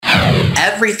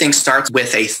everything starts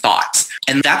with a thought.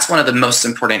 And that's one of the most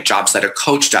important jobs that a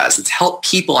coach does. It's help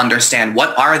people understand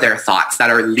what are their thoughts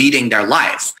that are leading their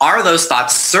life. Are those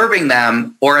thoughts serving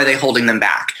them or are they holding them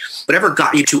back? Whatever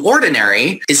got you to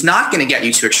ordinary is not going to get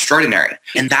you to extraordinary.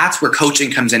 And that's where coaching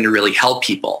comes in to really help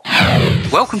people.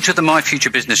 Welcome to the My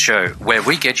Future Business Show, where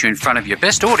we get you in front of your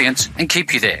best audience and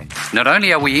keep you there. Not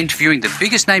only are we interviewing the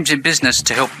biggest names in business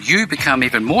to help you become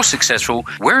even more successful,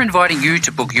 we're inviting you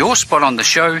to book your spot on the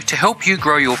show to help you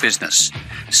grow your business.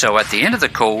 So at the end of the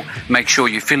call, make sure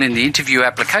you fill in the interview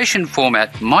application form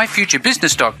at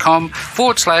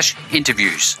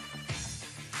myfuturebusiness.com/interviews.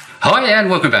 Hi and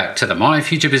welcome back to the My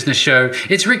Future Business Show.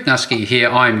 It's Rick Nuske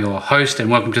here. I'm your host and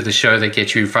welcome to the show that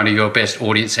gets you in front of your best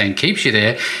audience and keeps you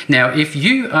there. Now, if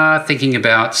you are thinking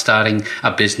about starting a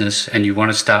business and you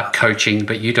want to start coaching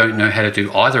but you don't know how to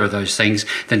do either of those things,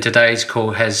 then today's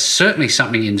call has certainly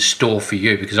something in store for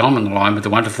you because I'm on the line with the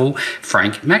wonderful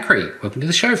Frank Macri. Welcome to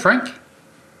the show, Frank.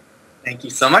 Thank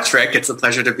you so much, Rick. It's a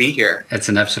pleasure to be here. It's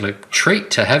an absolute treat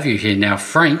to have you here. Now,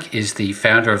 Frank is the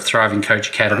founder of Thriving Coach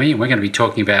Academy, and we're going to be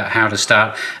talking about how to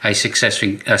start a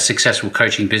successful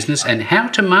coaching business and how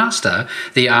to master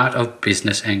the art of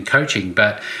business and coaching.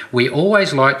 But we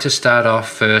always like to start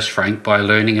off first, Frank, by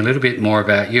learning a little bit more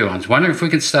about you. I was wondering if we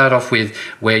can start off with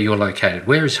where you're located.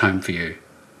 Where is home for you?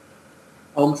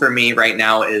 Home for me right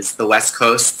now is the West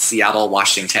Coast, Seattle,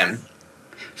 Washington.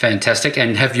 Fantastic.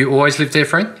 And have you always lived there,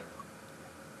 Frank?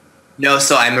 No,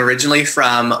 so I'm originally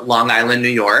from Long Island, New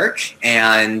York,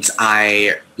 and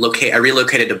I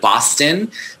relocated to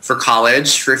Boston for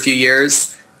college for a few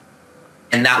years.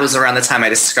 And that was around the time I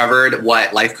discovered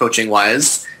what life coaching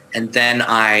was. And then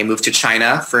I moved to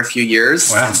China for a few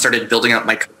years and started building up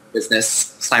my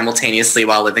business simultaneously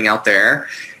while living out there.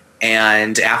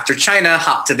 And after China,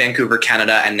 hopped to Vancouver,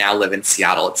 Canada, and now live in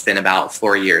Seattle. It's been about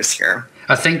 4 years here.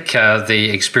 I think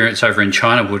the experience over in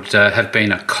China would have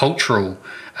been a cultural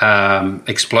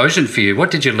explosion for you. What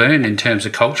did you learn in terms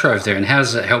of culture over there, and how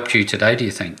has it helped you today, do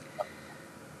you think?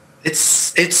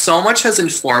 It's so much has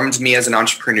informed me as an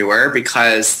entrepreneur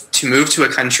because to move to a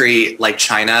country like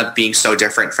China, being so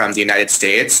different from the United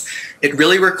States, it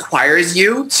really requires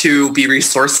you to be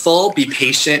resourceful, be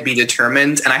patient, be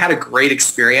determined. And I had a great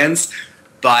experience,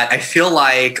 but I feel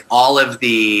like all of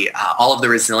the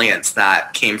resilience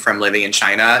that came from living in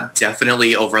China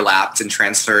definitely overlapped and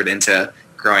transferred into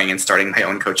growing and starting my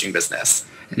own coaching business.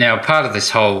 Now, part of this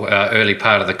whole early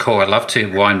part of the call, I'd love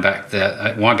to wind back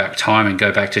time and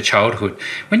go back to childhood.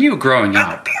 When you were growing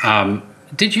up,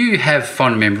 did you have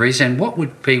fond memories, and what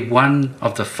would be one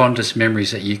of the fondest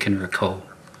memories that you can recall?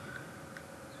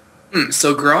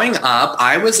 So growing up,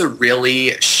 I was a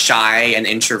really shy and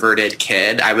introverted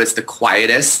kid. I was the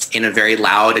quietest in a very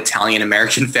loud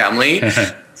Italian-American family.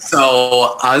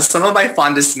 So some of my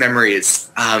fondest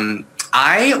memories,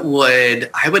 I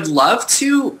would love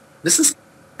to, this is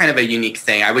kind of a unique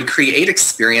thing. I would create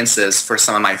experiences for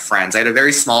some of my friends. I had a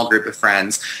very small group of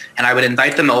friends, and I would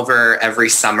invite them over every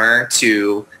summer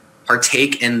to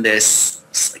partake in this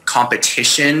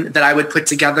competition that I would put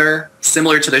together,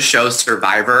 similar to the show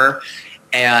Survivor.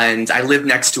 And I lived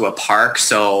next to a park,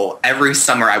 so every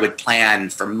summer I would plan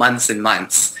for months and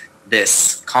months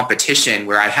this competition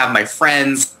where I'd have my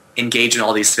friends engage in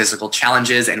all these physical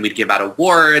challenges, and we'd give out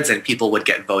awards, and people would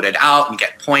get voted out and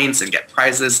get points and get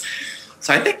prizes.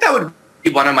 So I think that would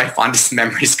be one of my fondest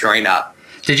memories growing up.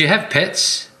 Did you have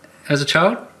pets as a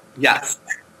child? Yes.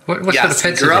 What sort of pets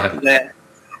did you have?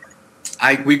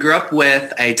 We grew up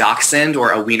with a dachshund,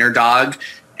 or a wiener dog,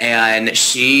 and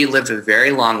she lived a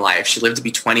very long life. She lived to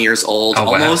be 20 years old,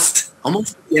 almost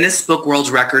Guinness Book World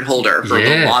Record holder for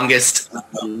the longest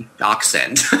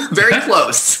dachshund. Very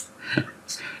close.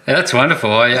 That's wonderful.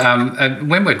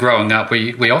 When we're growing up,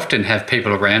 we often have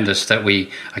people around us that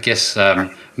we, I guess,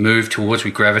 move towards,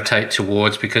 we gravitate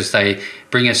towards because they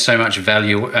bring us so much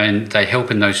value and they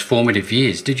help in those formative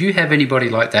years. Did you have anybody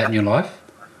like that in your life?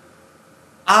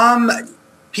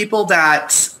 People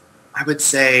that I would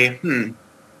say,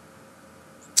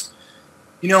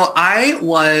 it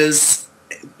was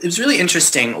really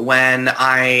interesting when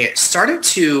I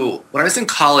was in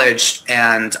college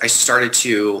and I started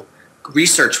to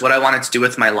research what I wanted to do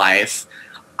with my life.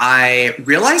 I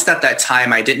realized at that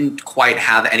time I didn't quite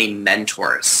have any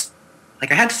mentors.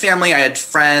 Like I had family, I had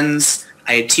friends,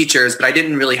 I had teachers, but I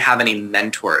didn't really have any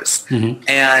mentors. Mm-hmm.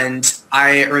 And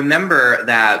I remember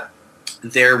that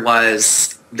there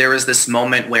was this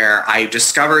moment where I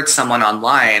discovered someone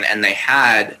online, and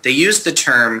they used the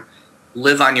term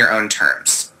live on your own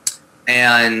terms.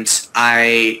 And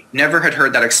I never had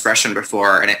heard that expression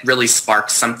before, and it really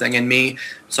sparked something in me.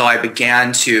 So I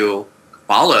began to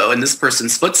follow in this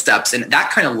person's footsteps. And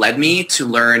that kind of led me to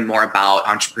learn more about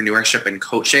entrepreneurship and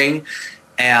coaching.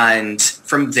 And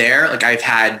from there, like I've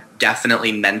had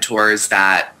definitely mentors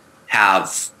that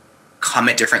have come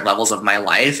at different levels of my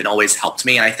life and always helped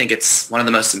me. And I think it's one of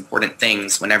the most important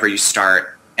things whenever you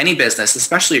start any business,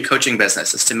 especially a coaching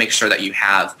business, is to make sure that you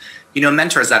have,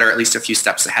 mentors that are at least a few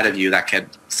steps ahead of you that could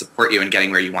support you in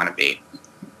getting where you want to be.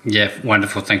 Yeah,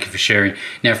 wonderful. Thank you for sharing.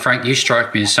 Now, Frank, you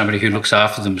strike me as somebody who looks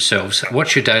after themselves.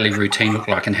 What's your daily routine look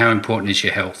like, and how important is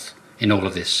your health in all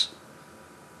of this?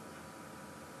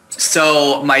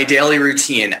 So my daily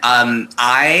routine,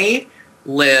 I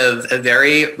live a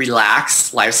very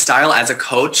relaxed lifestyle. As a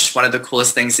coach, one of the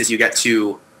coolest things is you get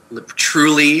to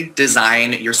truly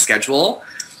design your schedule.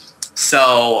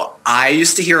 So I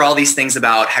used to hear all these things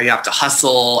about how you have to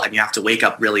hustle and you have to wake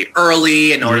up really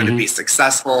early in order to be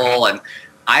successful. And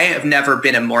I have never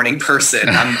been a morning person.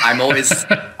 I've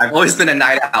always been a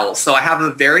night owl. So I have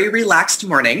a very relaxed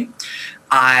morning.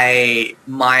 I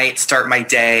might start my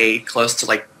day close to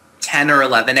like 10 or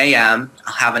 11 a.m.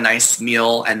 I'll have a nice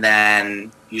meal and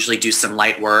then usually do some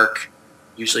light work,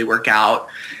 usually work out,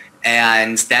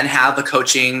 and then have a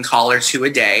coaching call or two a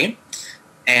day.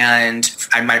 And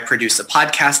I might produce a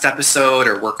podcast episode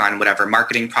or work on whatever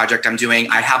marketing project I'm doing.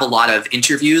 I have a lot of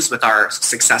interviews with our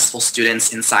successful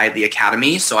students inside the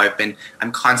academy. So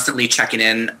I'm constantly checking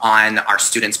in on our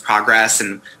students' progress.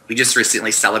 And we just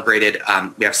recently celebrated,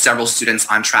 we have several students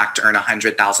on track to earn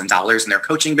 $100,000 in their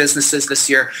coaching businesses this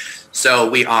year. So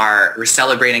we're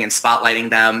celebrating and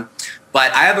spotlighting them.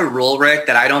 But I have a rule, Rick,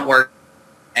 that I don't work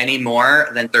any more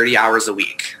than 30 hours a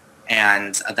week.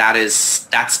 And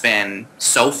that's been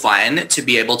so fun to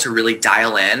be able to really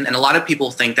dial in. And a lot of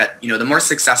people think that, the more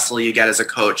successful you get as a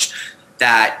coach,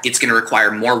 that it's going to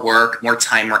require more work, more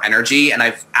time, more energy. And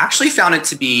I've actually found it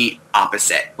to be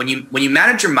opposite. When you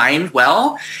manage your mind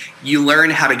well, you learn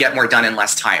how to get more done in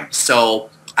less time. So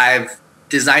I've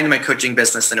designed my coaching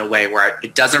business in a way where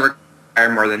it doesn't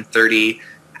require more than 30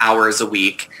 hours a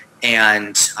week.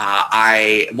 And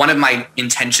one of my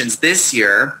intentions this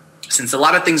year, since a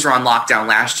lot of things were on lockdown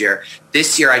last year,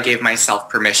 this year I gave myself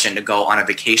permission to go on a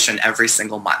vacation every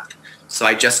single month. So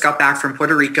I just got back from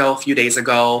Puerto Rico a few days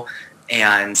ago,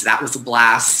 and that was a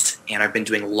blast. And I've been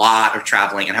doing a lot of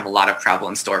traveling and have a lot of travel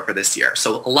in store for this year.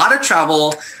 So a lot of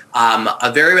travel,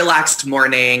 a very relaxed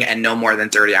morning, and no more than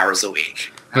 30 hours a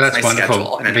week. Well, that's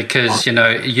wonderful because,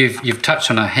 you've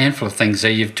touched on a handful of things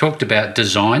there. You've talked about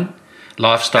design.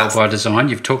 Lifestyle by design.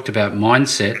 You've talked about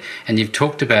mindset, and you've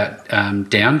talked about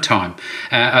downtime.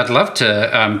 I'd love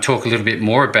to talk a little bit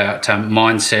more about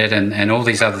mindset and all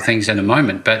these other things in a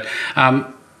moment. But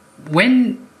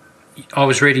when I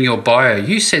was reading your bio,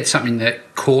 you said something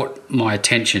that caught my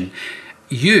attention.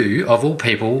 You, of all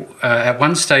people, at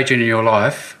one stage in your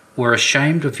life, were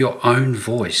ashamed of your own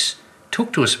voice.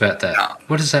 Talk to us about that. Yeah.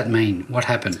 What does that mean? What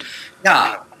happened?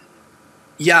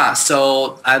 Yeah,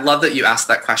 so I love that you asked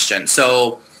that question.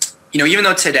 So, even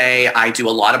though today I do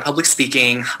a lot of public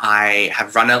speaking, I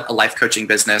have run a life coaching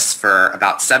business for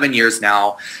about 7 years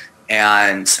now,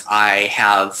 and I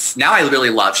really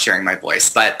love sharing my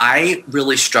voice, but I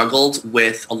really struggled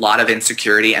with a lot of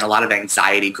insecurity and a lot of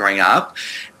anxiety growing up.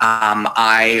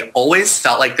 I always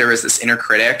felt like there was this inner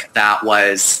critic that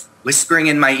was whispering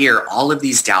in my ear all of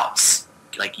these doubts,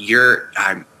 like you're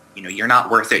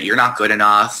not worth it, you're not good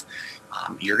enough.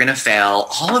 You're going to fail,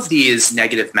 all of these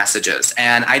negative messages.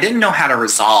 And I didn't know how to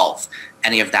resolve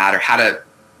any of that or how to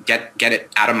get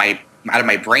it out of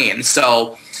my brain.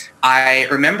 So I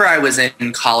remember I was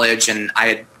in college and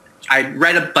I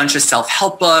read a bunch of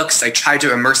self-help books. I tried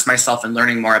to immerse myself in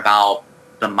learning more about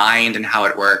the mind and how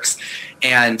it works.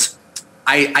 And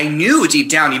I knew deep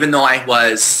down, even though I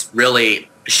was really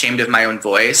ashamed of my own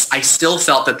voice, I still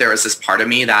felt that there was this part of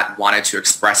me that wanted to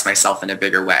express myself in a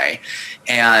bigger way.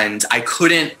 And I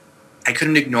couldn't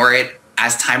ignore it.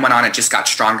 As time went on, it just got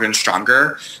stronger and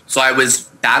stronger. So I was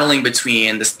battling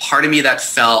between this part of me that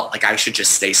felt like I should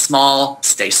just stay small,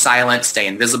 stay silent, stay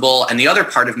invisible, and the other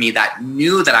part of me that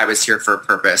knew that I was here for a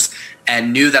purpose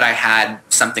and knew that I had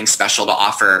something special to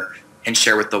offer and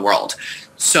share with the world.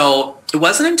 So it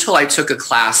wasn't until I took a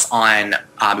class on,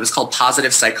 it was called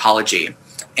Positive Psychology.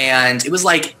 And it was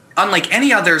like, unlike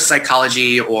any other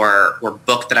psychology or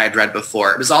book that I'd read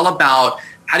before, it was all about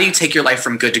how do you take your life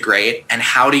from good to great and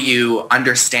how do you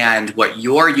understand what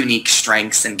your unique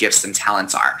strengths and gifts and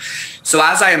talents are. So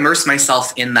as I immersed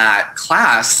myself in that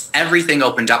class, everything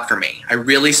opened up for me. I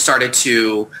really started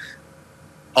to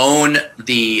own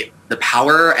the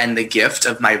power and the gift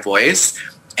of my voice.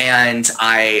 And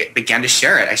I began to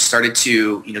share it. I started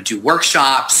to, do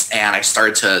workshops, and I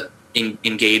started to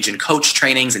engage in coach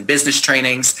trainings and business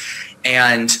trainings.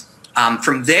 And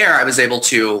from there, I was able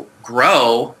to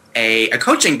grow a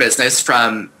coaching business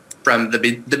from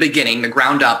the beginning, the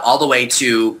ground up, all the way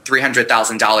to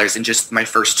 $300,000 in just my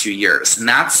first 2 years. And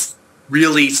that's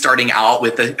really starting out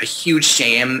with a huge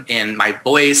shame in my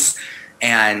voice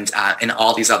and in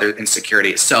all these other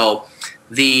insecurities. So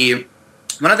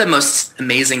one of the most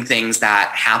amazing things that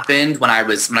happened when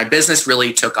my business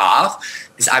really took off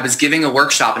is I was giving a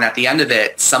workshop, and at the end of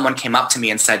it, someone came up to me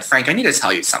and said, "Frank, I need to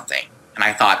tell you something." And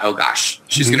I thought, oh gosh,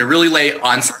 she's going to really lay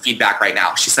on some feedback right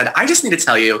now. She said, "I just need to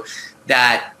tell you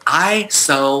that I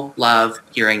so love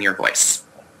hearing your voice.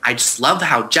 I just love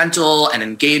how gentle and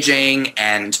engaging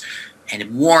and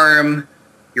warm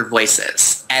your voice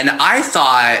is." And I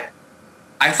thought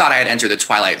I had entered the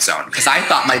twilight zone, because I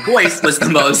thought my voice was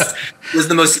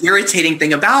the most irritating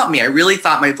thing about me. I really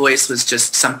thought my voice was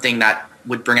just something that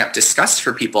would bring up disgust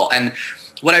for people. And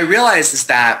what I realized is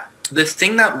that the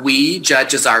thing that we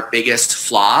judge as our biggest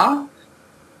flaw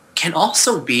can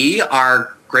also be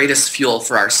our greatest fuel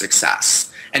for our success.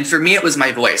 And for me, it was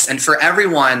my voice. And for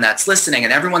everyone that's listening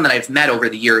and everyone that I've met over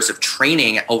the years of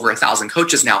training over 1,000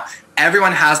 coaches now,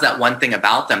 everyone has that one thing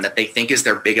about them that they think is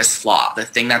their biggest flaw, the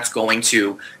thing that's going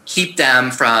to keep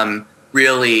them from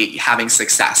really having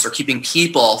success or keeping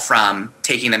people from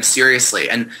taking them seriously.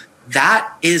 And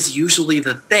that is usually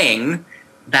the thing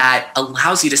that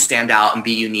allows you to stand out and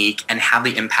be unique and have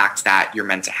the impact that you're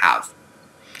meant to have.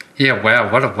 Yeah, wow,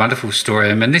 what a wonderful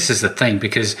story. I mean, this is the thing,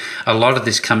 because a lot of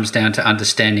this comes down to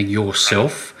understanding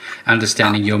yourself,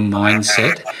 understanding your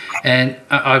mindset. And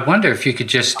I wonder if you could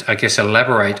just, I guess,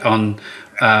 elaborate on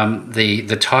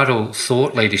the title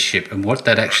thought leadership and what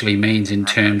that actually means in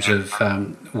terms of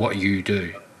what you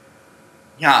do.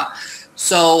 Yeah,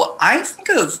 so I think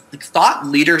of thought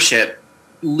leadership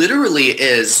literally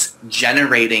is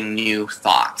generating new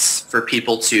thoughts for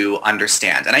people to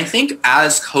understand. And I think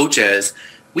as coaches,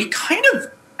 we kind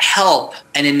of help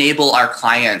and enable our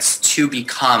clients to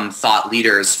become thought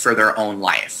leaders for their own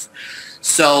life.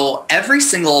 So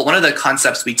one of the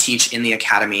concepts we teach in the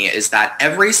academy is that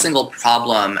every single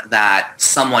problem that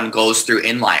someone goes through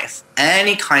in life,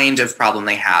 any kind of problem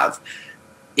they have,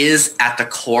 is at the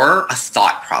core a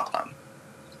thought problem.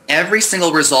 Every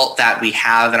single result that we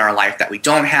have in our life that we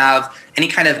don't have, any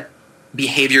kind of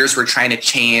behaviors we're trying to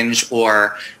change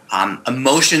or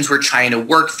emotions we're trying to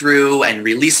work through and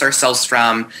release ourselves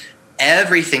from,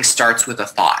 everything starts with a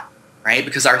thought, right?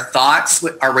 Because our thoughts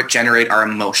are what generate our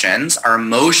emotions. Our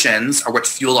emotions are what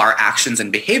fuel our actions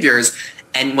and behaviors.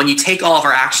 And when you take all of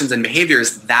our actions and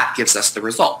behaviors, that gives us the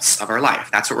results of our life.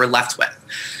 That's what we're left with.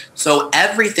 So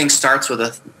everything starts with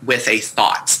a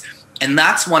thought. And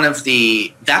that's one of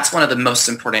the most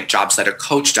important jobs that a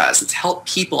coach does. It's help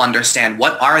people understand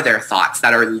what are their thoughts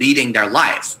that are leading their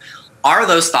life. Are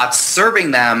those thoughts serving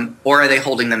them, or are they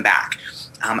holding them back?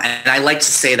 And I like to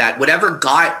say that whatever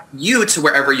got you to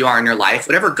wherever you are in your life,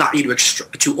 whatever got you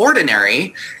to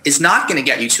ordinary, is not going to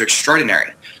get you to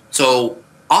extraordinary. So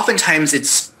oftentimes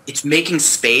it's making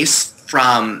space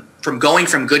from going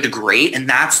from good to great, and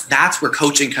that's where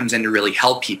coaching comes in to really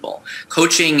help people.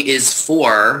 Coaching is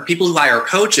for people who hire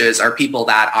coaches are people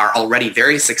that are already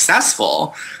very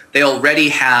successful. They already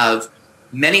have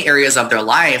many areas of their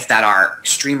life that are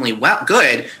extremely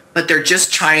good, but they're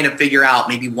just trying to figure out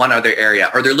maybe one other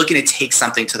area, or they're looking to take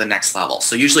something to the next level.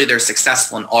 So usually they're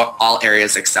successful in all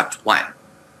areas except one.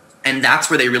 And that's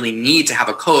where they really need to have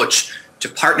a coach to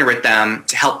partner with them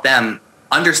to help them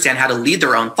understand how to lead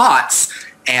their own thoughts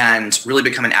and really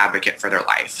become an advocate for their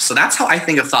life. So that's how I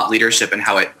think of thought leadership and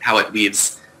how it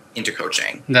weaves into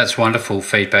coaching. That's wonderful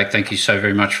feedback. Thank you so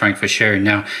very much, Frank, for sharing.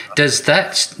 Now, does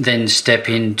that then step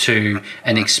into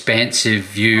an expansive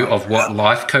view of what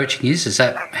life coaching is? Is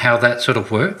that how that sort of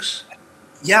works?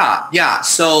 Yeah.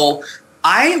 So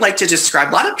I like to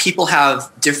describe, a lot of people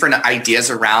have different ideas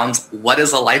around what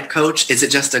is a life coach. Is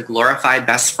it just a glorified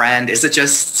best friend? Is it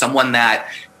just someone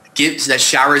that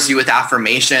showers you with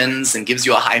affirmations and gives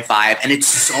you a high five? And it's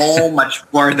so much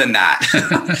more than that.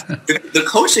 The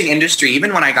coaching industry,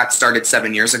 even when I got started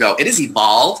 7 years ago, it has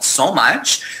evolved so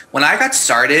much. When I got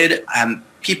started,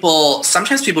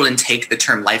 sometimes people didn't take the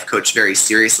term life coach very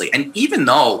seriously. And even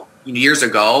though years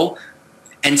ago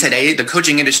and today, the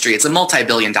coaching industry, it's a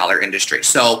multi-billion-dollar industry.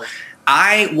 So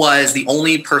I was the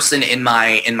only person in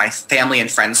my family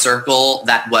and friend circle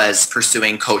that was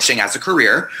pursuing coaching as a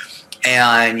career.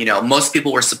 And, most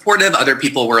people were supportive. Other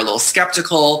people were a little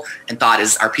skeptical and thought,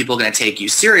 are people going to take you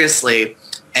seriously?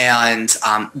 And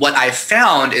what I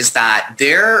found is that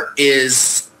there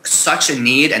is such a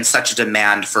need and such a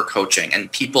demand for coaching,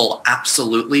 and people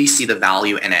absolutely see the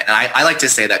value in it. And I like to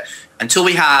say that until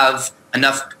we have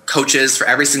enough coaches for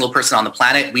every single person on the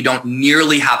planet. We don't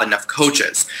nearly have enough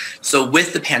coaches. So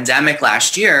with the pandemic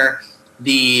last year,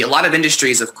 a lot of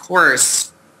industries, of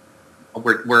course,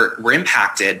 were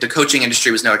impacted. The coaching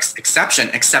industry was no exception,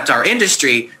 except our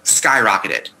industry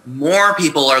skyrocketed. More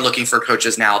people are looking for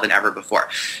coaches now than ever before.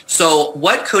 So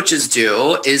what coaches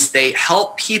do is they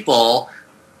help people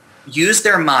use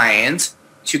their mind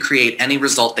to create any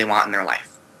result they want in their life.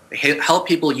 They help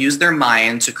people use their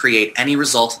mind to create any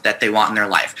result that they want in their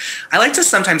life. I like to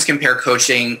sometimes compare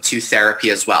coaching to therapy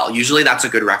as well. Usually that's a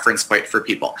good reference point for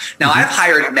people. Now, I've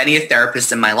hired many a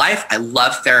therapist in my life. I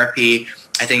love therapy.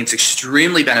 I think it's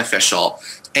extremely beneficial.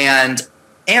 And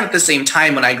at the same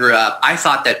time, when I grew up, I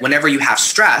thought that whenever you have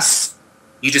stress,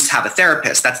 you just have a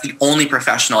therapist. That's the only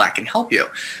professional that can help you.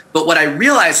 But what I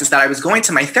realized is that I was going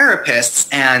to my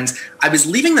therapist and I was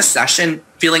leaving the session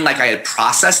feeling like I had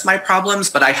processed my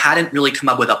problems, but I hadn't really come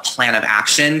up with a plan of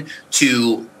action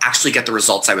to actually get the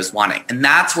results I was wanting. And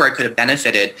that's where I could have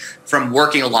benefited from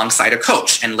working alongside a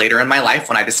coach. And later in my life,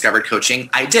 when I discovered coaching,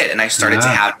 I did. And I started to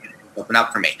have it open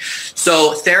up for me.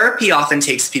 So therapy often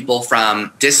takes people from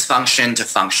dysfunction to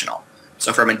functional.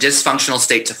 So from a dysfunctional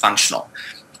state to functional.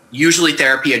 Usually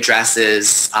therapy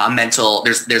addresses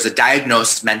there's a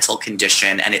diagnosed mental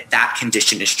condition, and that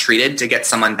condition is treated to get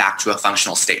someone back to a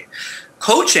functional state.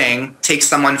 Coaching takes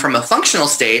someone from a functional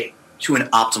state to an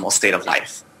optimal state of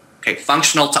life. Okay,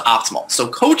 functional to optimal. So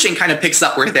coaching kind of picks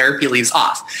up where therapy leaves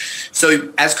off.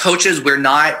 So as coaches, we're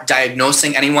not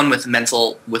diagnosing anyone with a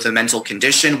mental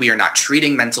condition. We are not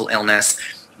treating mental illness.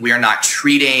 We are not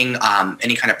treating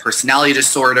any kind of personality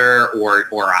disorder or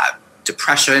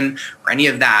depression or any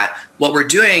of that. What we're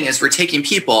doing is we're taking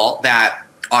people that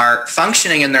are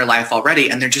functioning in their life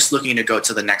already and they're just looking to go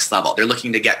to the next level. They're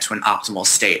looking to get to an optimal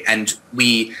state. And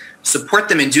we support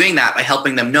them in doing that by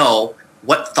helping them know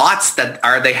what thoughts that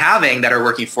are they having that are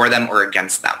working for them or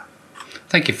against them.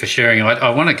 Thank you for sharing. I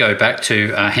want to go back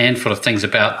to a handful of things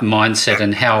about mindset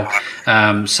and how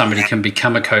somebody can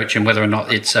become a coach and whether or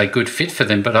not it's a good fit for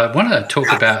them. But I want to talk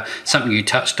about something you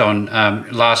touched on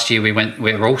last year.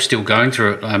 We're all still going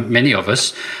through it, many of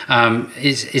us,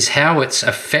 is how it's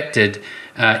affected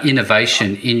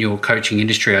innovation in your coaching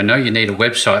industry. I know you need a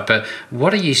website, but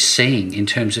what are you seeing in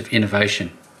terms of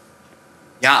innovation?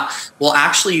 Yeah, well,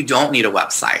 actually, you don't need a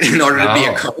website in order to be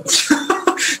a coach.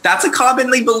 That's a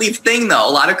commonly believed thing, though.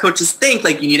 A lot of coaches think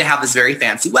like you need to have this very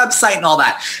fancy website and all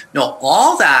that. No,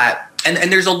 all that,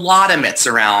 and there's a lot of myths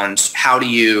around how do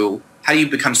you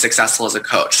become successful as a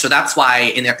coach. So that's why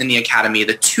in the academy,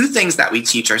 the two things that we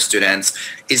teach our students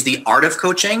is the art of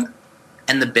coaching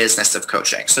and the business of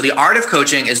coaching. So the art of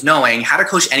coaching is knowing how to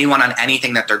coach anyone on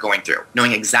anything that they're going through,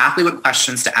 knowing exactly what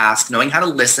questions to ask, knowing how to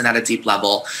listen at a deep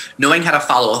level, knowing how to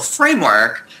follow a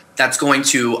framework that's going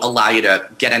to allow you to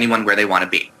get anyone where they want to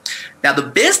be. Now, the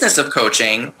business of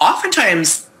coaching,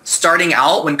 oftentimes starting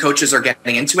out when coaches are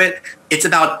getting into it, it's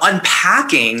about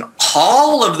unpacking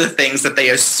all of the things that they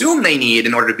assume they need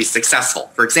in order to be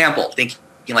successful. For example, thinking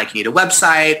like you need a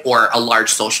website or a large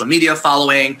social media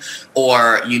following,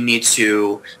 or you need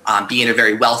to be in a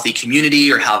very wealthy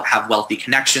community or have wealthy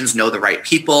connections, know the right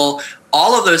people.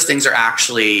 All of those things are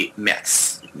actually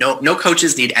myths. No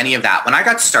coaches need any of that. When I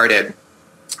got started,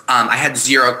 I had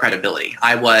zero credibility.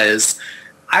 I was,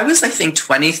 I think,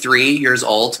 23 years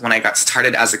old when I got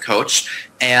started as a coach.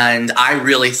 And I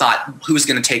really thought, who's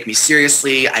going to take me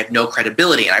seriously? I have no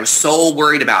credibility. And I was so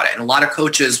worried about it. And a lot of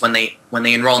coaches, when they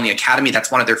enroll in the academy,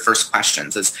 that's one of their first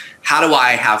questions is, how do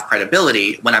I have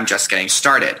credibility when I'm just getting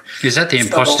started? Is that the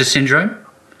imposter syndrome?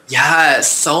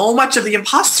 Yes, so much of the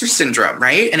imposter syndrome,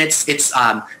 right? And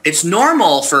it's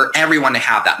normal for everyone to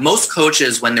have that. Most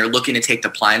coaches, when they're looking to take the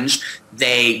plunge,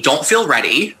 they don't feel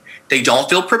ready, they don't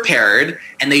feel prepared,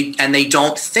 and they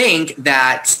don't think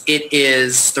that it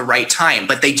is the right time,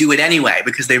 but they do it anyway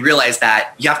because they realize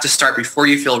that you have to start before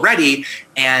you feel ready,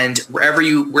 and wherever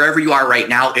you are right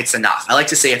now, it's enough. I like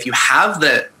to say if you have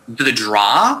the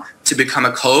draw to become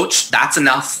a coach, that's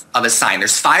enough of a sign.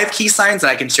 There's 5 key signs that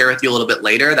I can share with you a little bit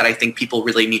later that I think people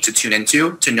really need to tune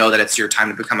into to know that it's your time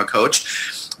to become a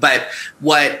coach. But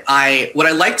what I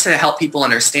like to help people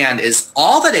understand is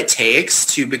all that it takes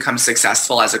to become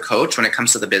successful as a coach when it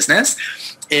comes to the business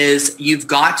is you've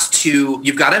got to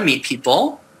meet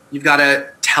people, you've got to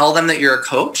tell them that you're a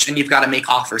coach, and you've got to make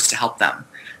offers to help them.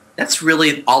 That's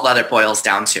really all that it boils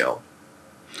down to.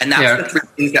 And that's the 3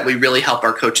 things that we really help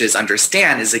our coaches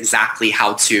understand is exactly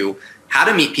how to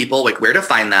meet people, like where to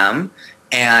find them,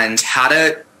 and how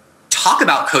to talk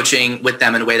about coaching with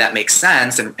them in a way that makes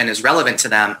sense and is relevant to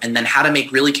them, and then how to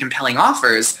make really compelling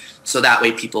offers so that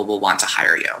way people will want to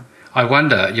hire you. I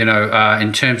wonder,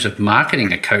 in terms of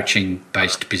marketing a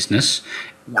coaching-based business,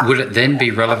 would it then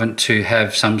be relevant to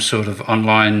have some sort of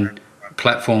online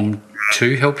platform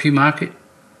to help you market?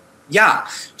 Yeah.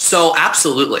 So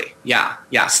absolutely. Yeah.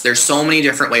 Yes. There's so many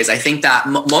different ways. I think that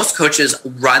most coaches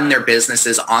run their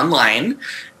businesses online.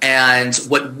 And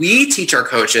what we teach our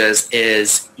coaches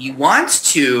is you want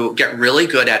to get really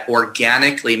good at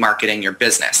organically marketing your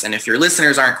business. And if your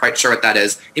listeners aren't quite sure what that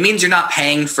is, it means you're not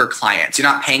paying for clients. You're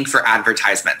not paying for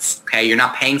advertisements. Okay. You're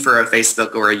not paying for a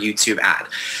Facebook or a YouTube ad.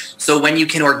 So when you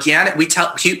can we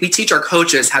teach our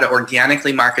coaches how to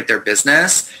organically market their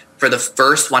business for the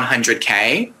first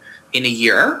 100K in a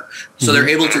year. So they're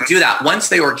able to do that. Once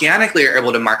they organically are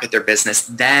able to market their business,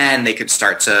 then they could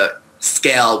start to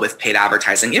scale with paid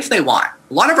advertising if they want.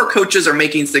 A lot of our coaches are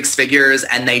making six figures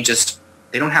and they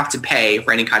don't have to pay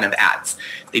for any kind of ads.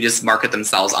 They just market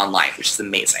themselves online, which is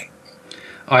amazing.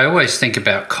 I always think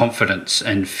about confidence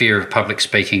and fear of public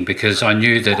speaking because I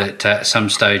knew that at some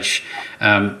stage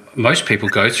most people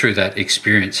go through that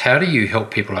experience. How do you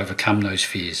help people overcome those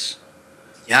fears?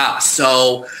 Yeah,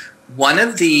 so one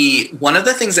of the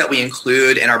things that we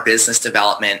include in our business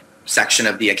development section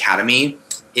of the Academy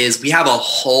is we have a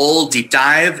whole deep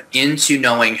dive into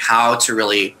knowing how to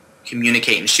really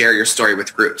communicate and share your story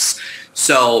with groups.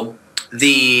 So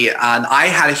I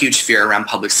had a huge fear around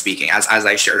public speaking. As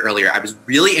I shared earlier, I was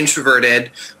really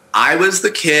introverted. I was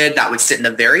the kid that would sit in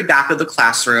the very back of the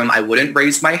classroom. I wouldn't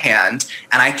raise my hand.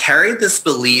 And I carried this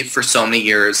belief for so many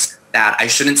years that I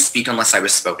shouldn't speak unless I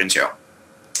was spoken to.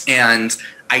 And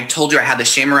I told you I had the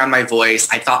shame around my voice.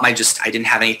 I thought I didn't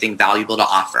have anything valuable to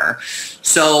offer.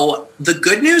 So the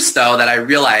good news, though, that I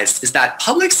realized is that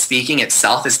public speaking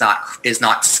itself is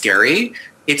not scary.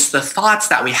 It's the thoughts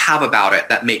that we have about it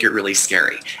that make it really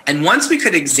scary. And once we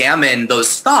could examine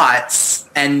those thoughts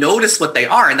and notice what they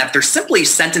are, and that they're simply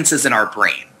sentences in our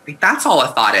brain. That's all a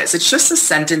thought is. It's just a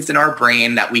sentence in our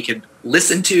brain that we could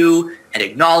listen to and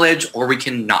acknowledge, or we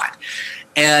can not.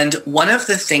 And one of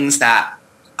the things that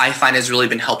I find has really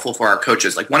been helpful for our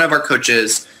coaches. Like one of our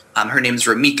coaches, her name's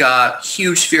Ramika,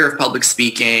 huge fear of public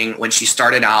speaking. When she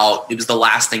started out, it was the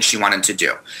last thing she wanted to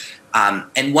do.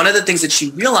 And one of the things that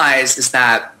she realized is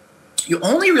that you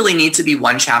only really need to be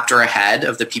one chapter ahead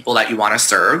of the people that you want to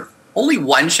serve. Only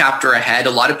one chapter ahead.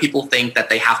 A lot of people think that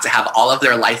they have to have all of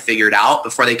their life figured out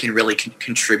before they can really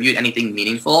contribute anything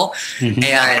meaningful.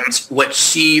 And what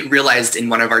she realized in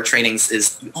one of our trainings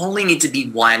is you only need to be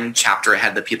one chapter ahead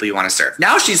of the people you want to serve.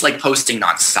 Now she's like posting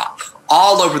nonstop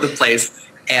all over the place,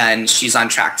 and she's on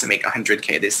track to make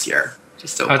 100K this year.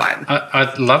 Just so fun.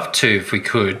 I'd love to, if we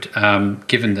could,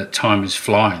 given that time is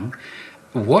flying.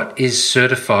 What is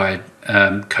certified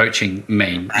coaching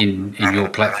mean in your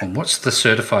platform? What's the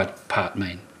certified part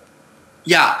mean?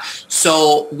 Yeah,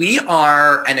 so we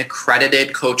are an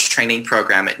accredited coach training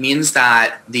program. It means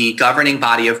that the governing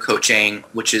body of coaching,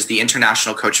 which is the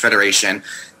International Coach Federation,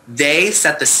 they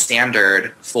set the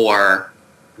standard for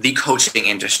the coaching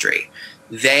industry.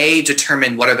 They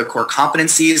determine what are the core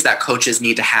competencies that coaches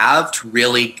need to have to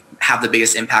really have the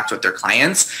biggest impact with their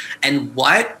clients, and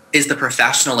what is the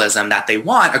professionalism that they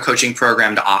want a coaching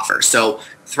program to offer. So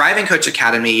Thriving Coach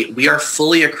Academy, we are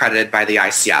fully accredited by the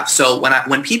ICF. So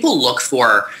when people look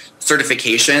for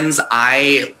certifications,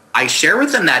 I share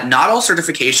with them that not all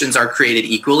certifications are created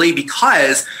equally,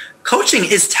 because coaching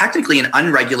is technically an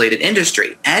unregulated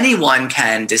industry. Anyone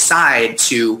can decide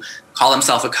to call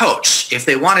himself a coach if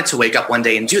they wanted to wake up one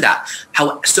day and do that.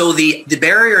 So the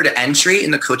barrier to entry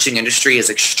in the coaching industry is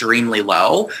extremely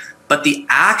low, but the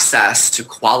access to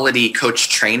quality coach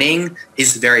training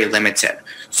is very limited.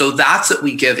 So that's what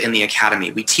we give in the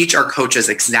Academy. We teach our coaches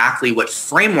exactly what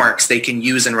frameworks they can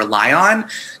use and rely on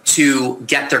to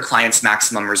get their clients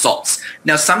maximum results.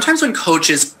 Now, sometimes when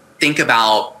coaches think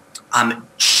about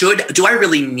do I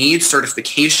really need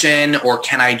certification, or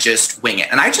can I just wing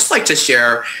it? And I just like to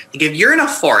share, like, if you're in a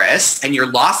forest and you're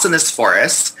lost in this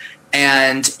forest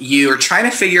and you're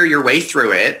trying to figure your way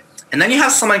through it, and then you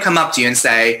have someone come up to you and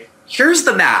say, here's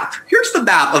the map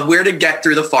of where to get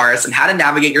through the forest and how to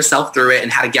navigate yourself through it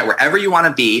and how to get wherever you want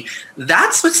to be.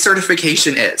 That's what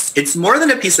certification is. It's more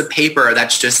than a piece of paper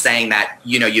that's just saying that,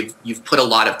 you've put a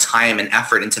lot of time and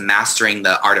effort into mastering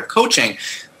the art of coaching,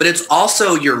 but it's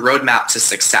also your roadmap to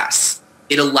success.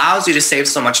 It allows you to save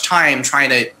so much time trying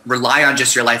to rely on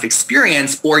just your life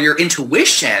experience or your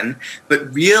intuition,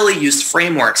 but really use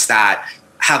frameworks that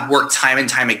have worked time and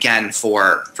time again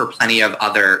for plenty of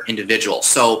other individuals.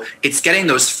 So it's getting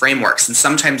those frameworks. And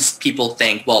sometimes people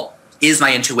think, well, is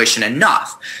my intuition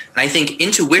enough? And I think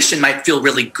intuition might feel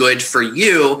really good for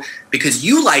you because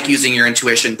you like using your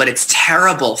intuition, but it's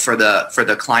terrible for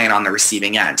the client on the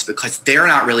receiving end because they're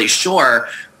not really sure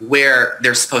where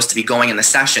they're supposed to be going in the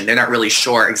session. They're not really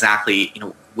sure exactly,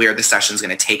 where the session is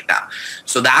going to take them.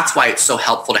 So that's why it's so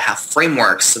helpful to have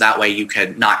frameworks so that way you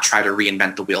could not try to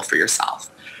reinvent the wheel for yourself.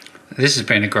 This has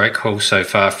been a great call so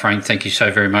far, Frank. Thank you so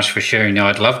very much for sharing. Now,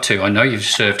 I'd love to. I know you've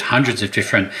served hundreds of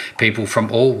different people from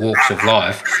all walks of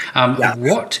life.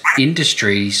 What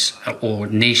industries or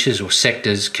niches or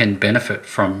sectors can benefit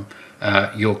from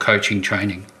your coaching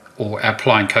training or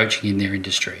applying coaching in their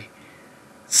industry?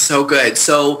 So good.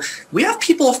 So we have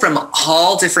people from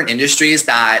all different industries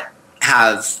that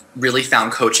have really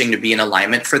found coaching to be in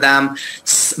alignment for them.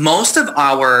 Most of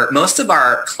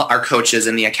our coaches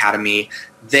in the academy,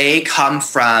 they come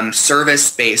from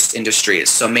service-based industries.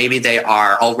 So maybe they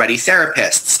are already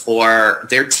therapists or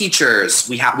they're teachers.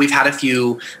 We've had a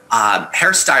few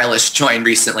hairstylists join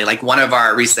recently. Like one of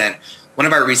our recent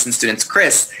students,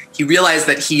 Chris, he realized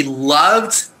that he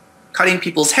loved cutting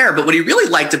people's hair, but what he really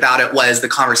liked about it was the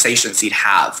conversations he'd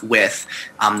have with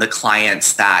the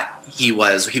clients that he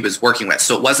was working with.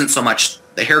 So it wasn't so much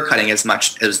the hair cutting as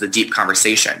much as the deep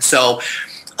conversation. So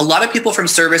a lot of people from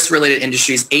service-related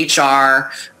industries,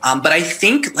 HR, but I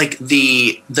think like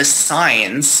the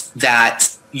signs that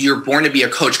you're born to be a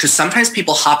coach, because sometimes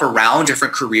people hop around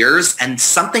different careers and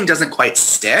something doesn't quite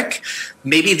stick.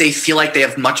 Maybe they feel like they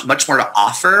have much more to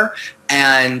offer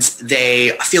and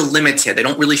they feel limited. They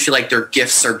don't really feel like their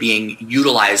gifts are being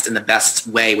utilized in the best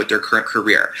way with their current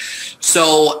career.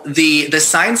 So the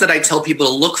signs that I tell people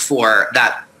to look for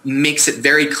that makes it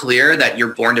very clear that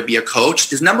you're born to be a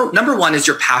coach is number one is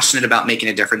you're passionate about making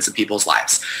a difference in people's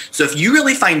lives. So if you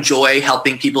really find joy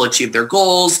helping people achieve their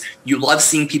goals, you love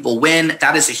seeing people win,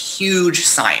 that is a huge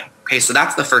sign. Okay, so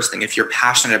that's the first thing, if you're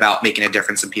passionate about making a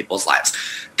difference in people's lives.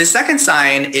 The second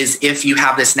sign is if you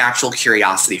have this natural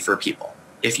curiosity for people.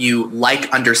 If you like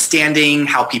understanding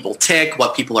how people tick,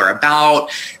 what people are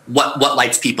about, what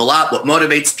lights people up, what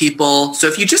motivates people. So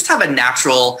if you just have a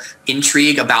natural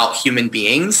intrigue about human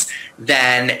beings,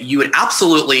 then you would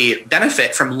absolutely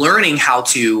benefit from learning how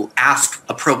to ask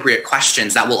appropriate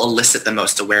questions that will elicit the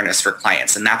most awareness for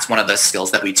clients. And that's one of the skills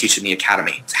that we teach in the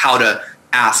academy. It's how to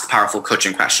ask powerful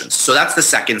coaching questions. So that's the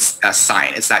second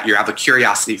sign, is that you have a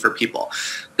curiosity for people.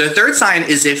 The third sign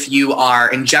is if you are,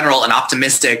 in general, an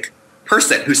optimistic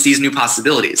person who sees new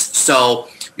possibilities. So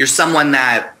you're someone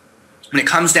that, when it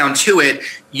comes down to it,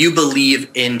 you believe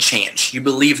in change. You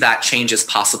believe that change is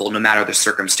possible no matter the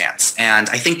circumstance. And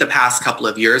I think the past couple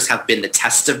of years have been the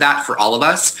test of that for all of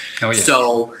us. Oh, yeah.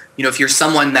 So, if you're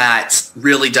someone that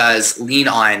really does lean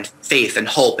on faith and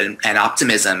hope and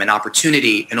optimism and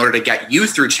opportunity in order to get you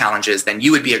through challenges, then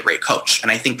you would be a great coach. And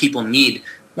I think people need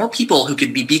more people who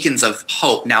could be beacons of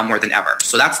hope now more than ever.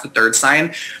 So that's the third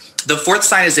sign. The fourth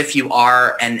sign is if you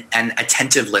are an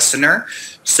attentive listener.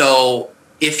 So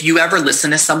if you ever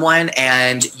listen to someone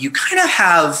and you kind of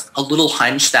have a little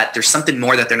hunch that there's something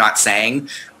more that they're not saying,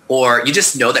 or you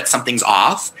just know that something's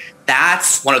off,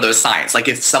 that's one of those signs. Like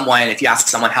if you ask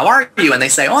someone, how are you? And they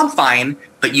say, oh, I'm fine.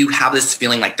 But you have this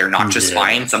feeling like they're not just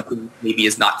fine. Something maybe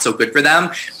is not so good for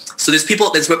them. So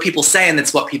that's what people say and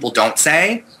that's what people don't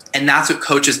say. And that's what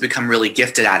coaches become really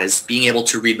gifted at, is being able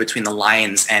to read between the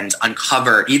lines and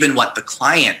uncover even what the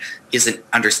client isn't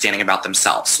understanding about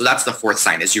themselves. So that's the fourth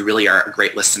sign, is you really are a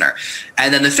great listener.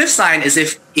 And then the fifth sign is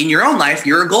if in your own life,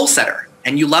 you're a goal setter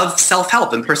and you love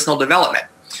self-help and personal development.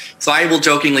 So I will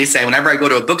jokingly say, whenever I go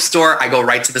to a bookstore, I go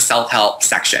right to the self-help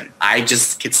section. I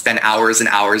just could spend hours and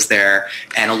hours there.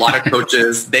 And a lot of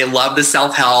coaches, they love the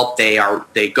self-help. They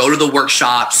go to the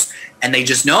workshops and they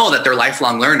just know that they're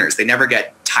lifelong learners. They never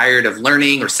get tired of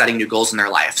learning or setting new goals in their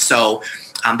life. So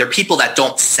they're people that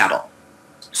don't settle.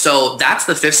 So that's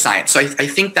the fifth sign. So I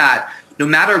think that no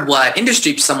matter what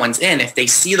industry someone's in, if they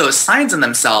see those signs in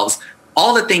themselves,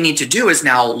 all that they need to do is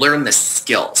now learn the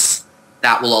skills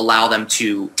that will allow them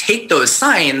to take those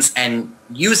signs and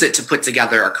use it to put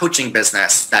together a coaching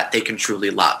business that they can truly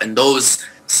love. And those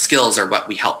skills are what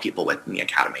we help people with in the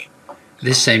academy.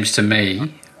 This seems to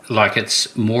me like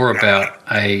it's more about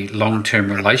a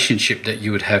long-term relationship that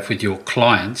you would have with your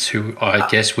clients, who I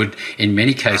guess would in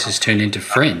many cases turn into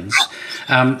friends.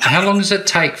 How long does it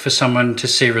take for someone to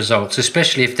see results,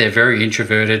 especially if they're very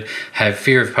introverted, have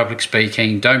fear of public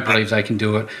speaking, don't believe they can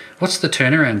do it? What's the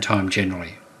turnaround time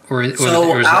generally? Or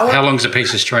how long is a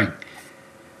piece of string?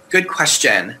 Good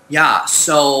question. Yeah.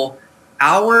 So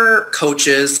our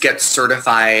coaches get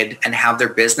certified and have their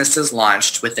businesses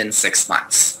launched within 6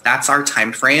 months. That's our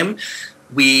time frame.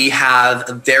 We have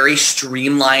a very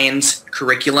streamlined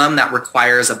curriculum that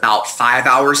requires about 5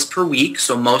 hours per week.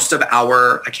 So most of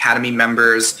our Academy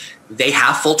members, they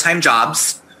have full-time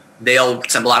jobs. A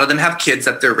lot of them have kids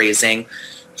that they're raising.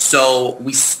 So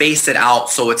we space it out.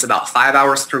 So it's about 5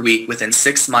 hours per week. Within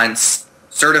 6 months,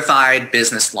 certified,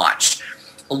 business launched.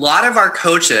 A lot of our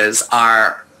coaches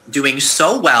are doing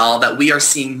so well that we are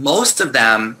seeing most of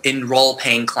them enroll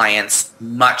paying clients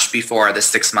much before the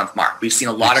 6-month mark. We've seen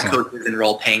a lot of coaches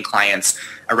enroll paying clients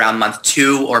around month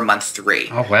 2 or month 3.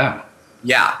 Oh, wow.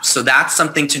 Yeah. So that's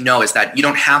something to know, is that you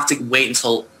don't have to wait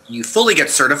until you fully get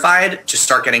certified to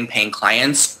start getting paying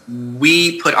clients.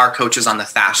 We put our coaches on the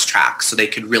fast track so they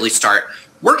could really start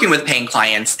working with paying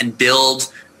clients and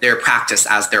build their practice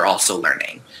as they're also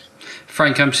learning.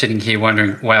 Frank, I'm sitting here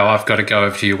wondering, wow, I've got to go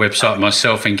over to your website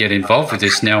myself and get involved with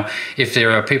this. Now, if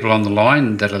there are people on the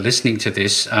line that are listening to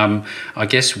this, I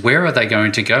guess, where are they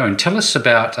going to go? And tell us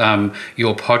about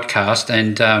your podcast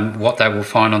and what they will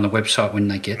find on the website when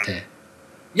they get there.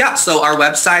 Yeah, so our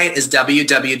website is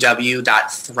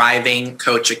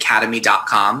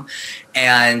www.thrivingcoachacademy.com.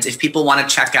 And if people want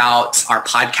to check out our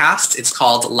podcast, it's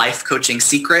called Life Coaching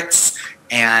Secrets.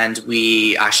 And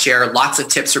we share lots of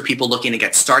tips for people looking to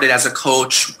get started as a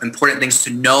coach, important things to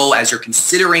know as you're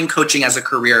considering coaching as a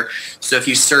career. So if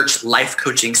you search Life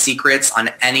Coaching Secrets on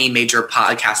any major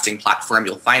podcasting platform,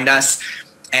 you'll find us.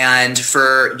 And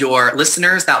for your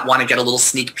listeners that want to get a little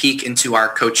sneak peek into our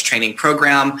coach training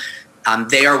program,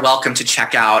 they are welcome to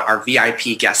check out our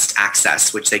VIP guest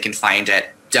access, which they can find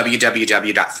at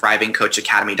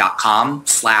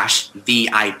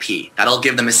www.thrivingcoachacademy.com/VIP. That'll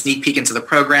give them a sneak peek into the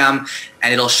program,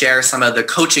 and it'll share some of the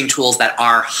coaching tools that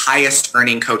our highest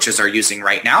earning coaches are using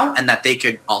right now and that they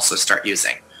could also start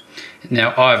using.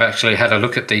 Now, I've actually had a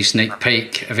look at the sneak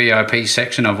peek VIP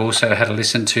section. I've also had a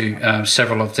listen to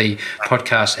several of the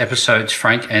podcast episodes,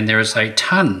 Frank, and there is a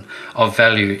ton of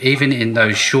value, even in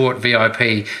those short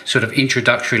VIP sort of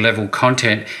introductory level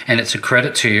content, and it's a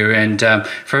credit to you. And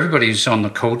for everybody who's on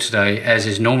the call today, as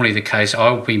is normally the case,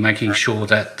 I will be making sure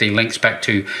that the links back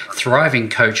to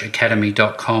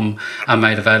thrivingcoachacademy.com are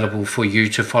made available for you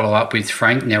to follow up with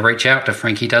Frank. Now, reach out to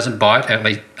Frank. He doesn't bite, at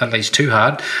least too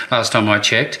hard, last time I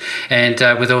checked. And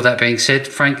with all that being said,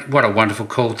 Frank, what a wonderful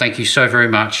call. Thank you so very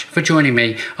much for joining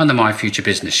me on the My Future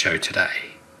Business Show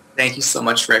today. Thank you so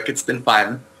much, Rick. It's been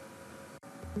fun.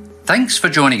 Thanks for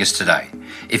joining us today.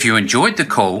 If you enjoyed the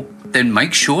call, then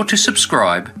make sure to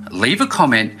subscribe, leave a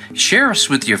comment, share us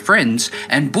with your friends,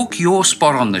 and book your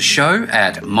spot on the show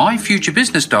at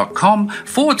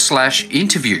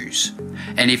myfuturebusiness.com/interviews.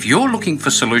 And if you're looking for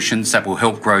solutions that will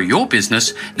help grow your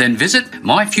business, then visit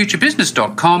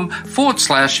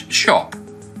myfuturebusiness.com/shop.